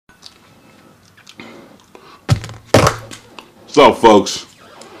So folks,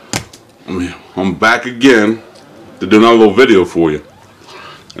 I'm back again to do another little video for you.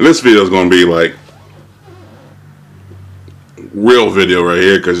 And this video is going to be like real video right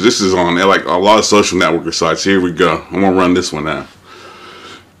here, because this is on like a lot of social networking sites. Here we go. I'm going to run this one now.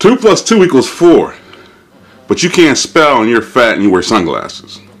 2 + 2 = 4. But you can't spell and you're fat and you wear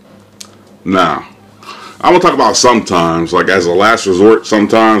sunglasses. Now, I'm going to talk about sometimes, like as a last resort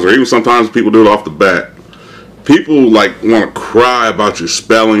sometimes, or even sometimes people do it off the bat. People like want to cry about your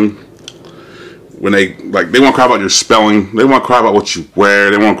spelling. When they want to cry about your spelling. They want to cry about what you wear.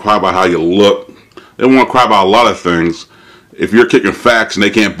 They want to cry about how you look. They want to cry about a lot of things if you're kicking facts and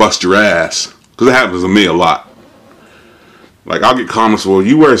they can't bust your ass. Because it happens to me a lot. Like I'll get comments, well,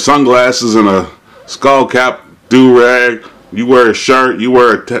 you wear sunglasses and a skull cap, do-rag, you wear a shirt, you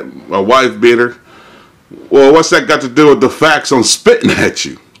wear a wife beater. Well, what's that got to do with the facts I'm spitting at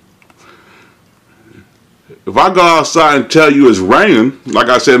you? If I go outside and tell you it's raining, like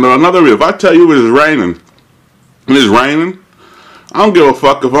I said in another video, if I tell you it's raining, and it's raining, I don't give a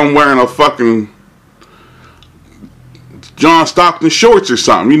fuck if I'm wearing a fucking John Stockton shorts or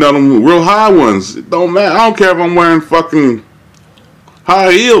something. You know, them real high ones. It don't matter. I don't care if I'm wearing fucking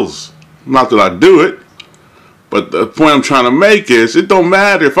high heels. Not that I do it. But the point I'm trying to make is, it don't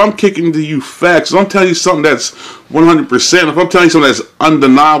matter if I'm kicking to you facts. If I'm telling you something that's 100%, if I'm telling you something that's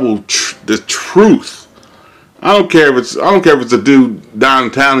undeniable, the truth. I don't care if it's a dude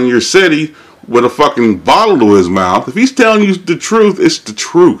downtown in your city with a fucking bottle to his mouth. If he's telling you the truth, it's the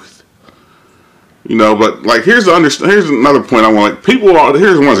truth. You know, but like here's another point I want. Like,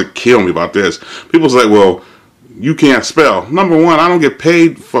 here's the ones that kill me about this. People say, well, you can't spell. Number one, I don't get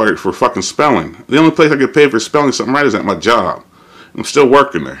paid for fucking spelling. The only place I get paid for spelling something right is at my job. I'm still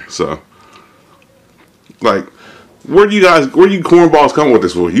working there, so like. Where do you cornballs come with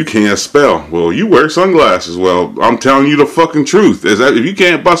this? Well, you can't spell. Well, you wear sunglasses. Well, I'm telling you the fucking truth. Is that if you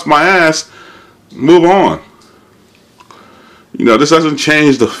can't bust my ass, move on. You know, this doesn't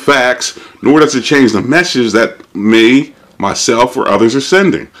change the facts, nor does it change the message that me, myself, or others are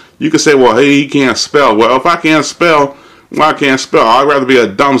sending. You can say, well, hey, he can't spell. Well, if I can't spell, well, I can't spell. I'd rather be a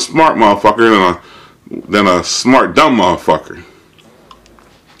dumb, smart motherfucker than a smart, dumb motherfucker.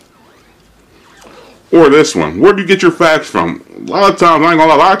 Or this one. Where do you get your facts from? A lot of times, I ain't gonna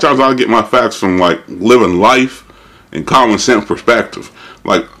lie, a lot of times I get my facts from like living life and common sense perspective.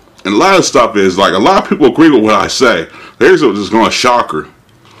 Like, and a lot of stuff is like, a lot of people agree with what I say. Here's what's gonna shock her.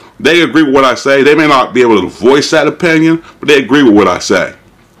 They agree with what I say. They may not be able to voice that opinion, but they agree with what I say.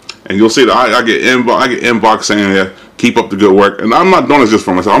 And you'll see that I get inbox saying, yeah, keep up the good work. And I'm not doing this just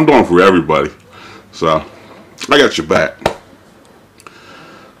for myself. I'm doing it for everybody. So, I got your back.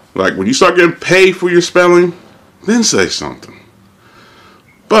 Like, when you start getting paid for your spelling, then say something.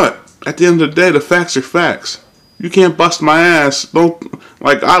 But, at the end of the day, the facts are facts. You can't bust my ass.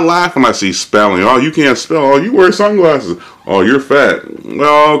 Like, I laugh when I see spelling. Oh, you can't spell. Oh, you wear sunglasses. Oh, you're fat.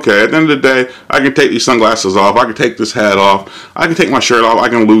 Well, okay. At the end of the day, I can take these sunglasses off. I can take this hat off. I can take my shirt off. I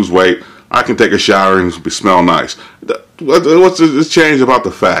can lose weight. I can take a shower and smell nice. What's the change about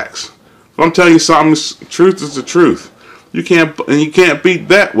the facts? If I'm telling you something, the truth is the truth. You can't beat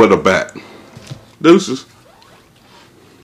that with a bat. Deuces.